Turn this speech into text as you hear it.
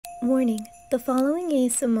Warning, the following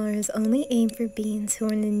ASMR is only aimed for beings who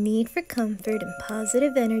are in the need for comfort and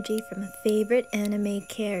positive energy from a favorite anime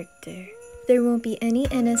character. There won't be any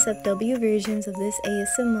NSFW versions of this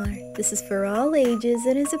ASMR. This is for all ages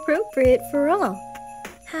and is appropriate for all.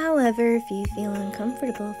 However, if you feel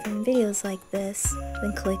uncomfortable from videos like this,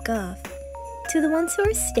 then click off. To the ones who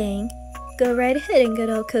are staying, go right ahead and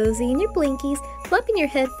get all cozy in your blinkies, plop in your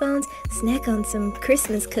headphones, snack on some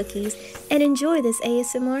Christmas cookies, and enjoy this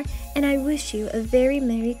ASMR, and I wish you a very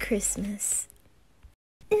Merry Christmas.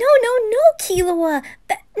 No, Killua!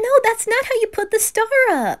 No, that's not how you put the star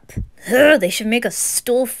up! Ugh, they should make a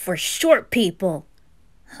stool for short people.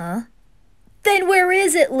 Huh? Then where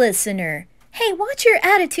is it, listener? Hey, watch your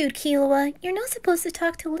attitude, Killua. You're not supposed to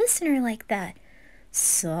talk to listener like that.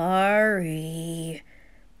 Sorry.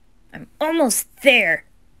 I'm almost there.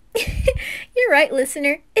 You're right,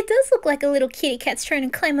 listener. It does look like a little kitty cat's trying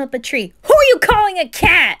to climb up a tree. Who are you calling a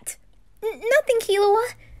cat? Nothing, Killua.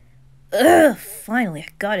 Ugh, finally I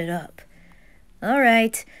got it up.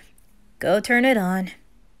 Alright, go turn it on.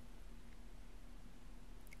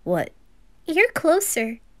 What? You're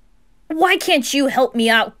closer. Why can't you help me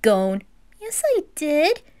out, Gon? Yes, I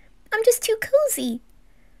did. I'm just too cozy.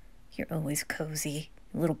 You're always cozy,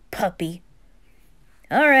 little puppy.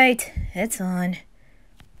 Alright, it's on.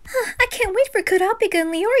 I can't wait for Kurapika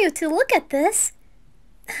and Leorio to look at this.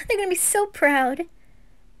 They're gonna be so proud.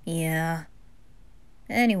 Yeah.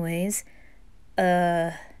 Anyways,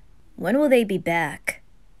 when will they be back?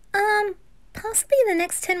 Possibly in the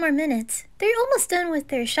next 10 more minutes. They're almost done with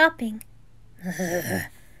their shopping.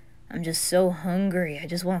 I'm just so hungry. I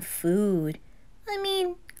just want food. I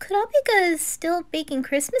mean, Kurapika is still baking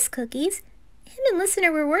Christmas cookies. Him and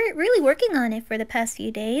Listener were really working on it for the past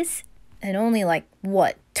few days. And only like,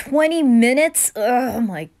 what, 20 minutes? Oh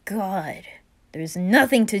my god. There's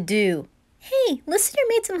nothing to do. Hey, Listener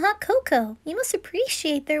made some hot cocoa. You must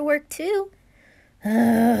appreciate their work too.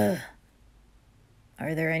 Are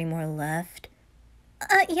there any more left?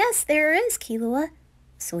 Yes, there is, Killua.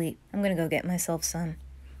 Sweet. I'm gonna go get myself some.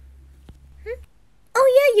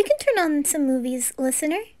 Oh yeah, you can turn on some movies,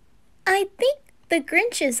 Listener. I think The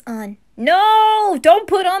Grinch is on. No! Don't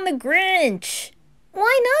put on The Grinch!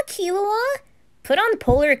 Why not, Killua? Put on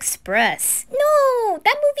Polar Express. No,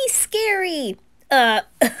 that movie's scary.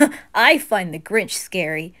 I find The Grinch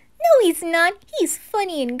scary. No, he's not. He's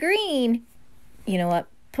funny and green. You know what?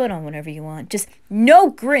 Put on whatever you want. Just no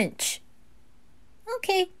Grinch.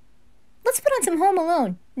 Okay. Let's put on some Home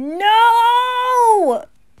Alone. No!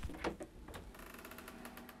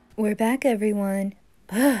 We're back, everyone.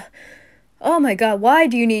 Oh my god, why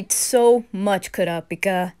do you need so much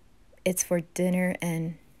Kurapika? It's for dinner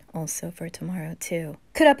and also for tomorrow too.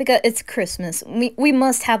 Kurapika, it's Christmas. We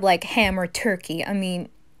must have like ham or turkey. I mean,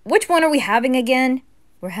 which one are we having again?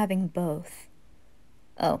 We're having both.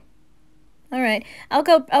 Oh. Alright, I'll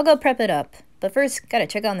go prep it up. But first, gotta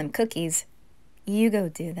check on them cookies. You go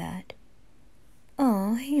do that.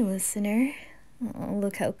 Oh, hey, Listener. Oh,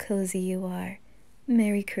 look how cozy you are.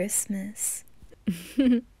 Merry Christmas.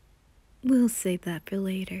 We'll save that for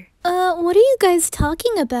later. What are you guys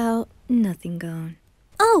talking about? Nothing, Gon.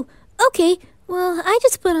 Oh, okay. Well, I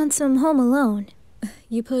just put on some Home Alone.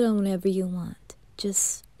 You put on whatever you want.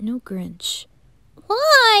 Just no Grinch.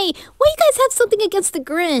 Why? Why you guys have something against the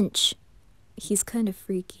Grinch? He's kind of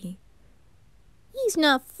freaky. He's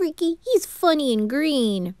not freaky. He's funny and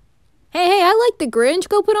green. Hey, I like the Grinch.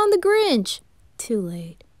 Go put on the Grinch. Too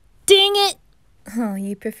late. Dang it! Oh,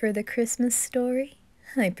 you prefer the Christmas story?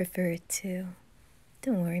 I prefer it too.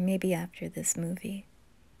 Don't worry, maybe after this movie.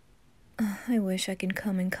 Oh, I wish I could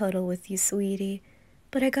come and cuddle with you, sweetie,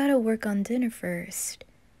 but I gotta work on dinner first.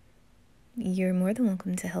 You're more than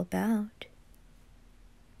welcome to help out.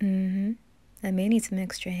 I may need some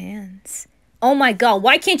extra hands. Oh my god,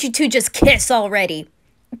 why can't you two just kiss already?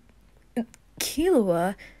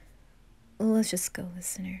 Killua, let's just go,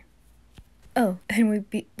 listener. Oh, and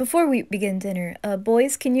before we begin dinner,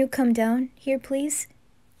 boys, can you come down here, please?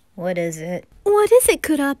 What is it? What is it,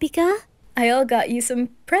 Kurapika? I all got you some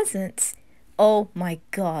presents. Oh my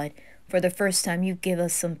god, for the first time you give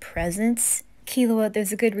us some presents? Killua,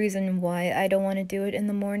 there's a good reason why I don't want to do it in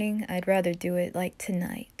the morning. I'd rather do it like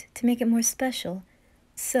tonight, to make it more special.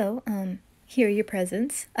 So, here are your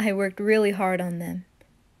presents. I worked really hard on them.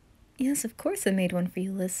 Yes, of course I made one for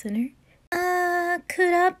you, listener.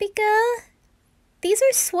 Kurapika? These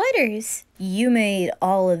are sweaters. You made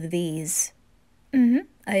all of these.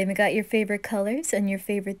 I even got your favorite colors and your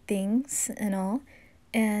favorite things and all.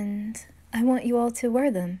 And I want you all to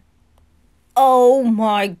wear them. Oh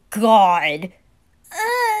my god!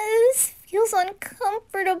 This feels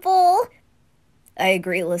uncomfortable. I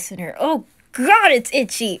agree, listener. Oh god, it's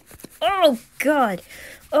itchy. Oh god.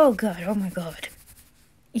 Oh god, oh my god.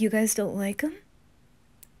 You guys don't like him?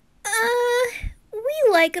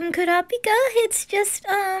 We like him, Kurapika. It's just,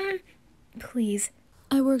 Please.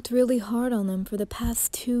 I worked really hard on them for the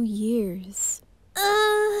past 2 years.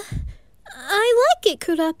 I like it,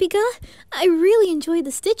 Kurapika. I really enjoyed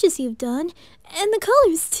the stitches you've done, and the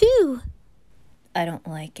colors too. I don't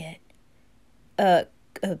like it.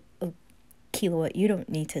 Killua, you don't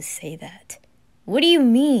need to say that. What do you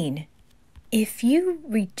mean? If you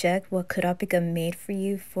reject what Kurapika made for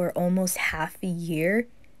you for almost half a year,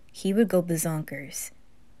 he would go bazonkers.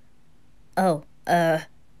 Oh,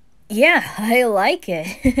 yeah, I like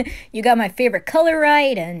it. You got my favorite color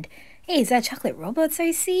right, and hey, is that chocolate robots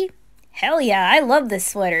I see? Hell yeah, I love this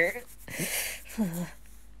sweater.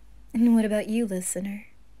 And what about you, listener?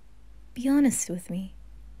 Be honest with me.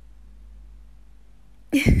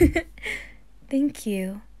 Thank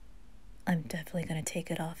you. I'm definitely gonna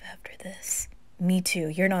take it off after this. Me too.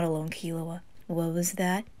 You're not alone, Killua. What was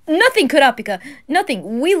that? Nothing, Kurapika.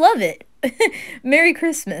 Nothing. We love it. Merry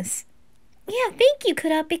Christmas. Yeah, thank you,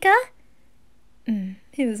 Kurapika.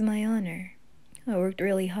 It was my honor. I worked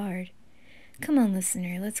really hard. Come on,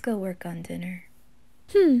 listener. Let's go work on dinner.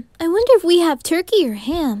 I wonder if we have turkey or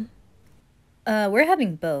ham. We're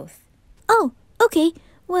having both. Oh, okay.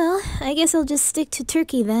 Well, I guess I'll just stick to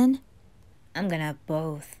turkey then. I'm gonna have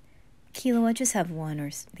both. Killua, just have one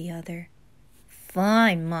or the other.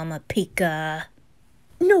 Fine, Mama Pika.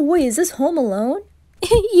 No way, is this Home Alone?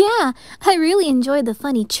 Yeah, I really enjoyed the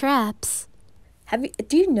funny traps.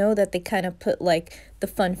 Do you know that they kind of put like the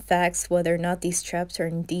fun facts whether or not these traps are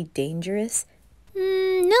indeed dangerous?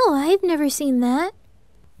 No, I've never seen that.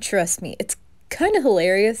 Trust me, it's kind of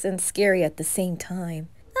hilarious and scary at the same time.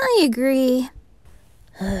 I agree.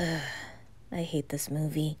 I hate this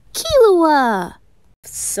movie. Killua!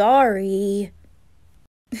 Sorry.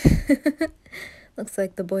 Looks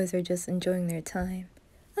like the boys are just enjoying their time.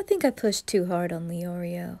 I think I pushed too hard on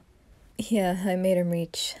Leorio. Yeah, I made him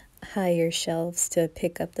reach higher shelves to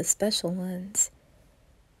pick up the special ones.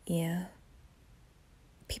 Yeah.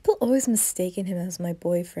 People always mistaken him as my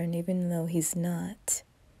boyfriend even though he's not.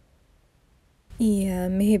 Yeah,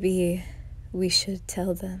 maybe we should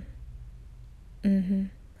tell them.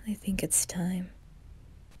 I think it's time.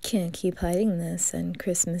 Can't keep hiding this on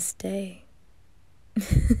Christmas Day.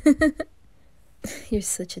 You're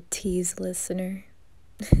such a tease, listener.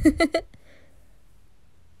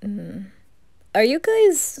 Are you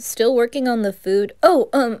guys still working on the food?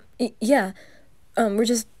 Oh, yeah. We're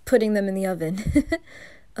just putting them in the oven.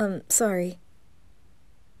 Sorry.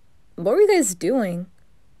 What were you guys doing?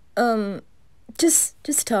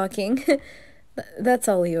 Just talking. That's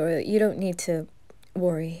all, Leora. You don't need to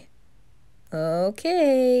worry.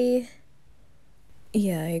 Okay.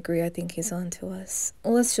 Yeah, I agree. I think he's on to us.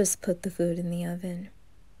 Let's just put the food in the oven.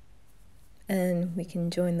 And we can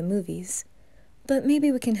join the movies. But maybe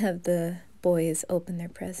we can have the boys open their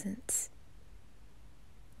presents.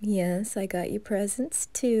 Yes, I got you presents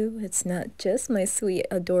too. It's not just my sweet,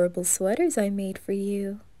 adorable sweaters I made for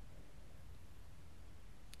you.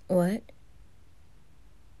 What?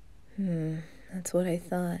 That's what I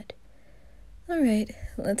thought. Alright,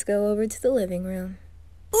 let's go over to the living room.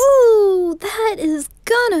 Ooh, that is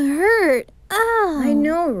gonna hurt. Ow. I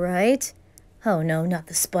know, right? Oh no, not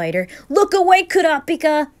the spider. Look away,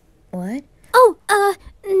 Kurapika! What? Oh,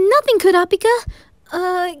 nothing, Kurapika.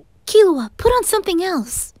 Killua, put on something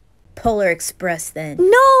else. Polar Express, then.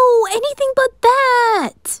 No, anything but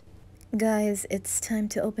that. Guys, it's time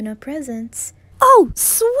to open up presents. Oh,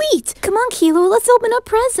 sweet. Come on, Killua, let's open up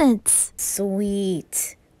presents.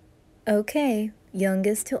 Sweet. Okay,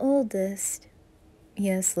 youngest to oldest.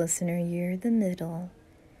 Yes, listener, you're the middle.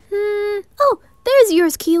 Oh, there's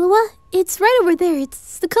yours, Killua. It's right over there.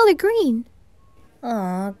 It's the color green.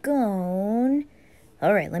 Aw, Gon.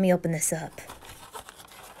 Alright, let me open this up.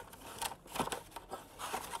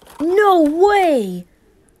 No way!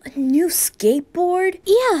 A new skateboard?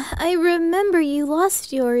 Yeah, I remember you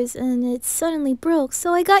lost yours and it suddenly broke,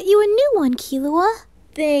 so I got you a new one, Killua.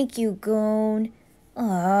 Thank you, Gon.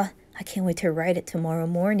 Aw, I can't wait to ride it tomorrow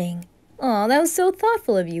morning. Aw, that was so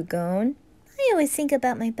thoughtful of you, Gon. I always think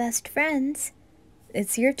about my best friends.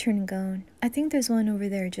 It's your turn, Gon. I think there's one over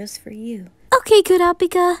there just for you. Okay,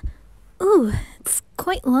 Kurapika. Ooh, it's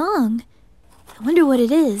quite long. I wonder what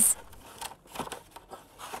it is.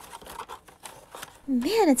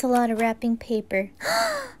 Man, it's a lot of wrapping paper.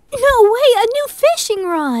 No way, a new fishing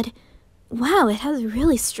rod! Wow, it has a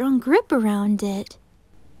really strong grip around it.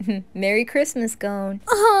 Merry Christmas, Gon.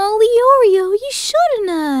 Oh, Leorio, you shouldn't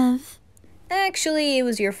have. Actually, it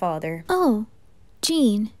was your father. Oh,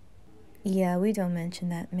 Gene. Yeah, we don't mention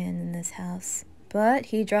that man in this house, but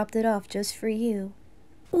he dropped it off just for you.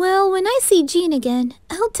 Well, when I see Gene again,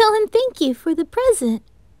 I'll tell him thank you for the present.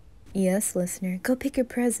 Yes, listener, go pick your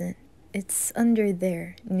present. It's under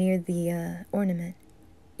there, near the, ornament.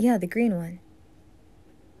 Yeah, the green one.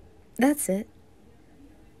 That's it.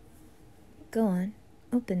 Go on,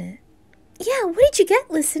 open it. Yeah, what did you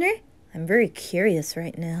get, listener? I'm very curious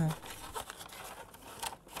right now.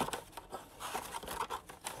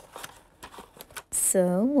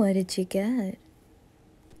 So, what did you get?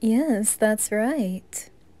 Yes, that's right.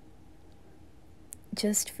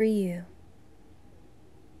 Just for you.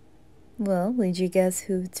 Well, did you guess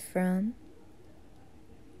who it's from?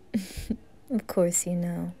 Of course you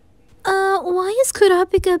know. Why is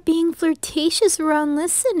Kurapika being flirtatious around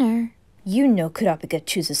listener? You know Kurapika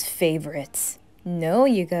chooses favorites. No,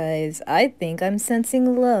 you guys, I think I'm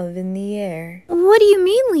sensing love in the air. What do you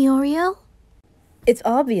mean, Leorio? It's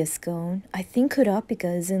obvious, Gon. I think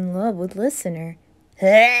Kurapika is in love with listener.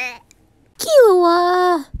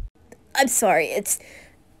 Killua! I'm sorry, it's...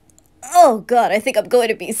 Oh god, I think I'm going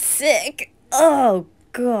to be sick. Oh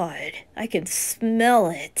god, I can smell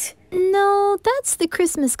it. No, that's the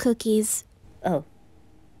Christmas cookies. Oh.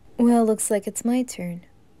 Well, looks like it's my turn.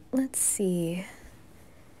 Let's see.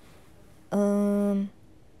 Oh,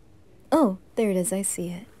 there it is, I see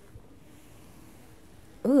it.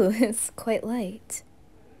 Ooh, it's quite light.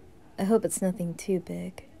 I hope it's nothing too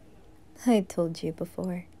big. I told you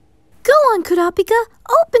before. Go on, Kurapika,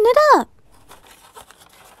 open it up!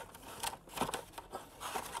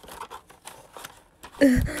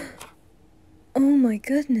 Oh my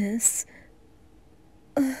goodness.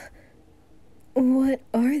 What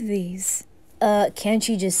are these? Can't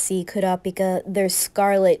you just see, Kurapika? They're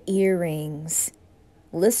scarlet earrings.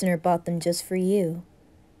 Listener bought them just for you.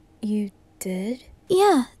 You did?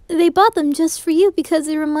 Yeah, they bought them just for you because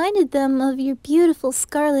it reminded them of your beautiful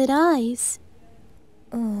scarlet eyes.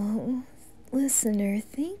 Oh, listener,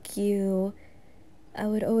 thank you. I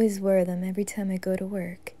would always wear them every time I go to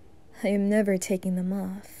work. I am never taking them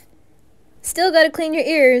off. Still gotta clean your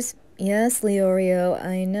ears. Yes, Leorio,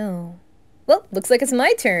 I know. Well, looks like it's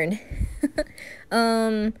my turn.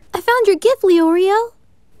 I found your gift, Leorio.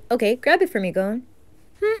 Okay, grab it for me, Gon.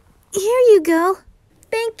 Here you go.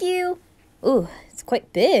 Thank you. Ooh, it's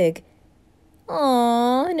quite big.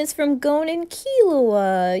 Aw, and it's from Gon and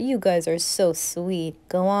Killua. You guys are so sweet.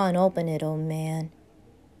 Go on, open it, old man.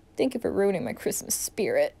 Thank you for ruining my Christmas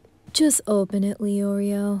spirit. Just open it,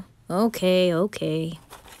 Leorio. Okay, okay.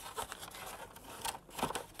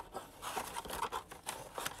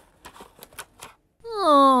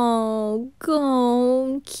 Oh,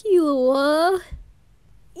 Gon, Killua.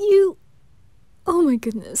 You... Oh my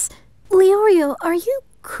goodness. Leorio, are you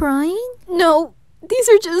crying? No, these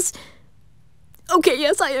are just... Okay,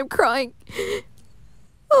 yes, I am crying.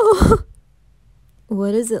 Oh.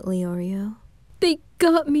 What is it, Leorio? They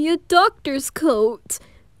got me a doctor's coat.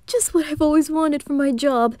 Just what I've always wanted for my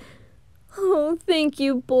job. Oh, thank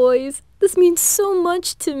you, boys. This means so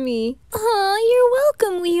much to me. Aw, you're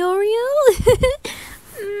welcome, Leorio.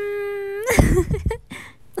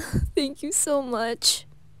 Thank you so much.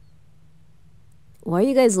 Why are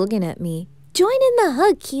you guys looking at me? Join in the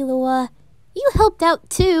hug, Killua. You helped out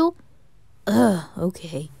too. Ugh,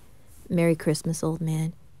 okay. Merry Christmas, old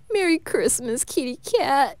man. Merry Christmas, kitty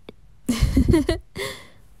cat.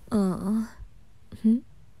 Aw.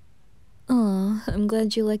 Aw, I'm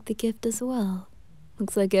glad you liked the gift as well.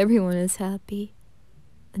 Looks like everyone is happy.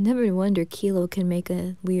 I never wonder Kilo can make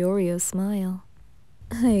a Leorio smile.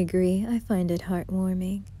 I agree, I find it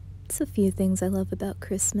heartwarming. It's a few things I love about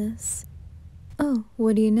Christmas. Oh,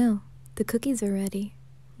 what do you know? The cookies are ready.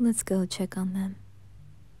 Let's go check on them.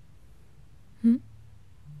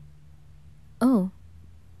 Oh.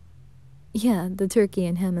 Yeah, the turkey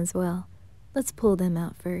and ham as well. Let's pull them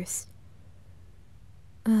out first.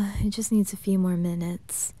 It just needs a few more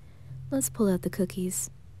minutes. Let's pull out the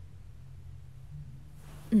cookies.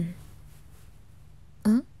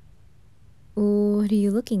 Huh? What are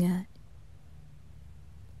you looking at?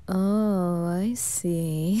 Oh, I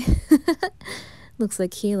see. Looks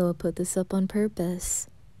like Kilo put this up on purpose.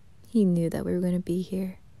 He knew that we were going to be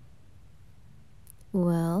here.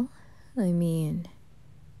 Well, I mean,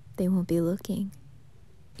 they won't be looking.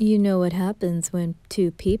 You know what happens when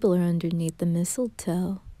two people are underneath the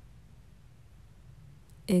mistletoe.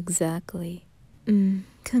 Exactly.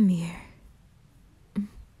 Come here.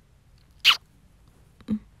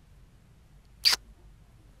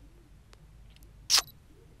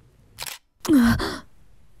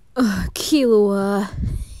 Killua.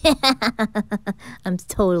 I'm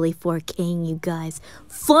totally 4K'ing you guys.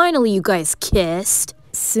 Finally, you guys kissed.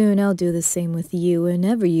 Soon I'll do the same with you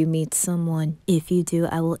whenever you meet someone. If you do,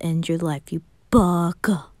 I will end your life, you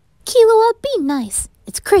baka. Killua, be nice.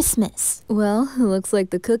 It's Christmas. Well, looks like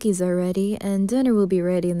the cookies are ready, and dinner will be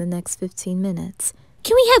ready in the next 15 minutes.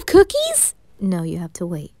 Can we have cookies? No, you have to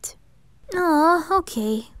wait. Aw,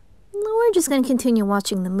 okay. We're just gonna continue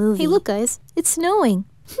watching the movie. Hey, look guys, it's snowing.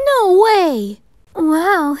 No way!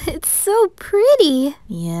 Wow, it's so pretty.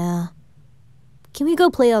 Yeah. Can we go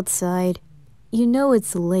play outside? You know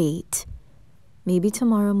it's late. Maybe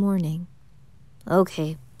tomorrow morning.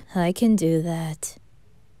 Okay, I can do that.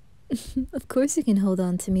 Of course you can hold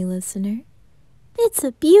on to me, listener. It's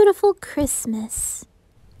a beautiful Christmas.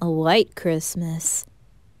 A white Christmas.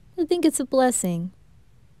 I think it's a blessing.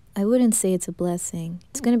 I wouldn't say it's a blessing.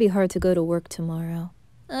 It's gonna be hard to go to work tomorrow.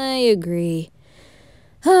 I agree.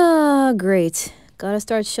 Ah, great. Gotta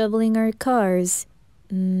start shoveling our cars.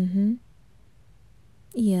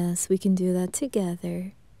 Yes, we can do that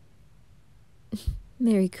together.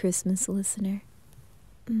 Merry Christmas, listener.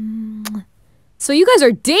 So you guys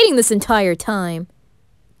are dating this entire time?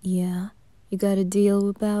 Yeah. You got a deal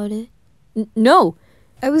about it? No.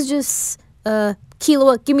 I was just,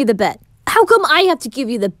 Killua, give me the bet. How come I have to give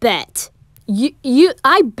you the bet?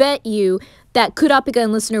 I bet you that Kurapika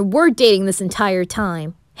and Listener were dating this entire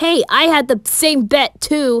time. Hey, I had the same bet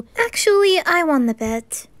too. Actually, I won the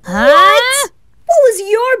bet. What? What was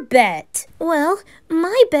your bet? Well,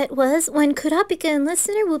 my bet was when Kurapika and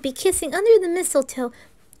Listener will be kissing under the mistletoe,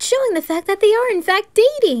 showing the fact that they are in fact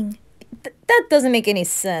dating. That doesn't make any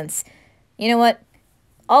sense. You know what?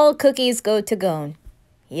 All cookies go to Gon.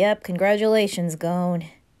 Yep, congratulations, Gon.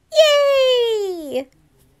 Yay!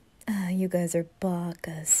 You guys are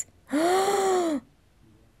bakas.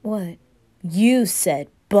 What? You said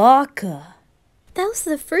baka. That was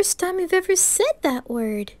the first time we've ever said that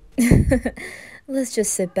word. Let's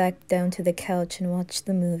just sit back down to the couch and watch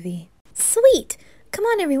the movie. Sweet! Come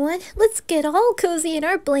on, everyone. Let's get all cozy in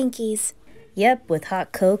our blankies. Yep, with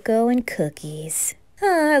hot cocoa and cookies.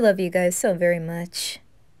 I love you guys so very much.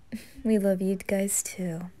 We love you guys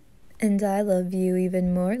too. And I love you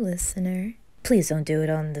even more, listener. Please don't do it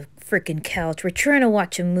on the frickin' couch. We're trying to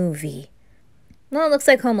watch a movie. Well, it looks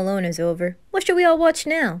like Home Alone is over. What should we all watch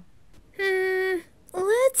now?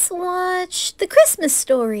 Let's watch The Christmas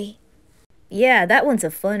Story. Yeah, that one's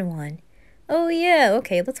a fun one. Oh yeah,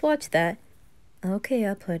 okay, let's watch that. Okay,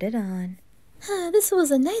 I'll put it on. This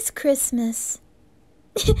was a nice Christmas.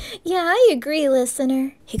 Yeah, I agree,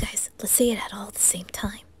 listener. Hey guys, let's say it at all at the same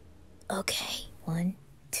time. Okay. 1,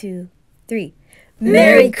 2, 3.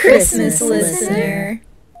 Merry Christmas, listener.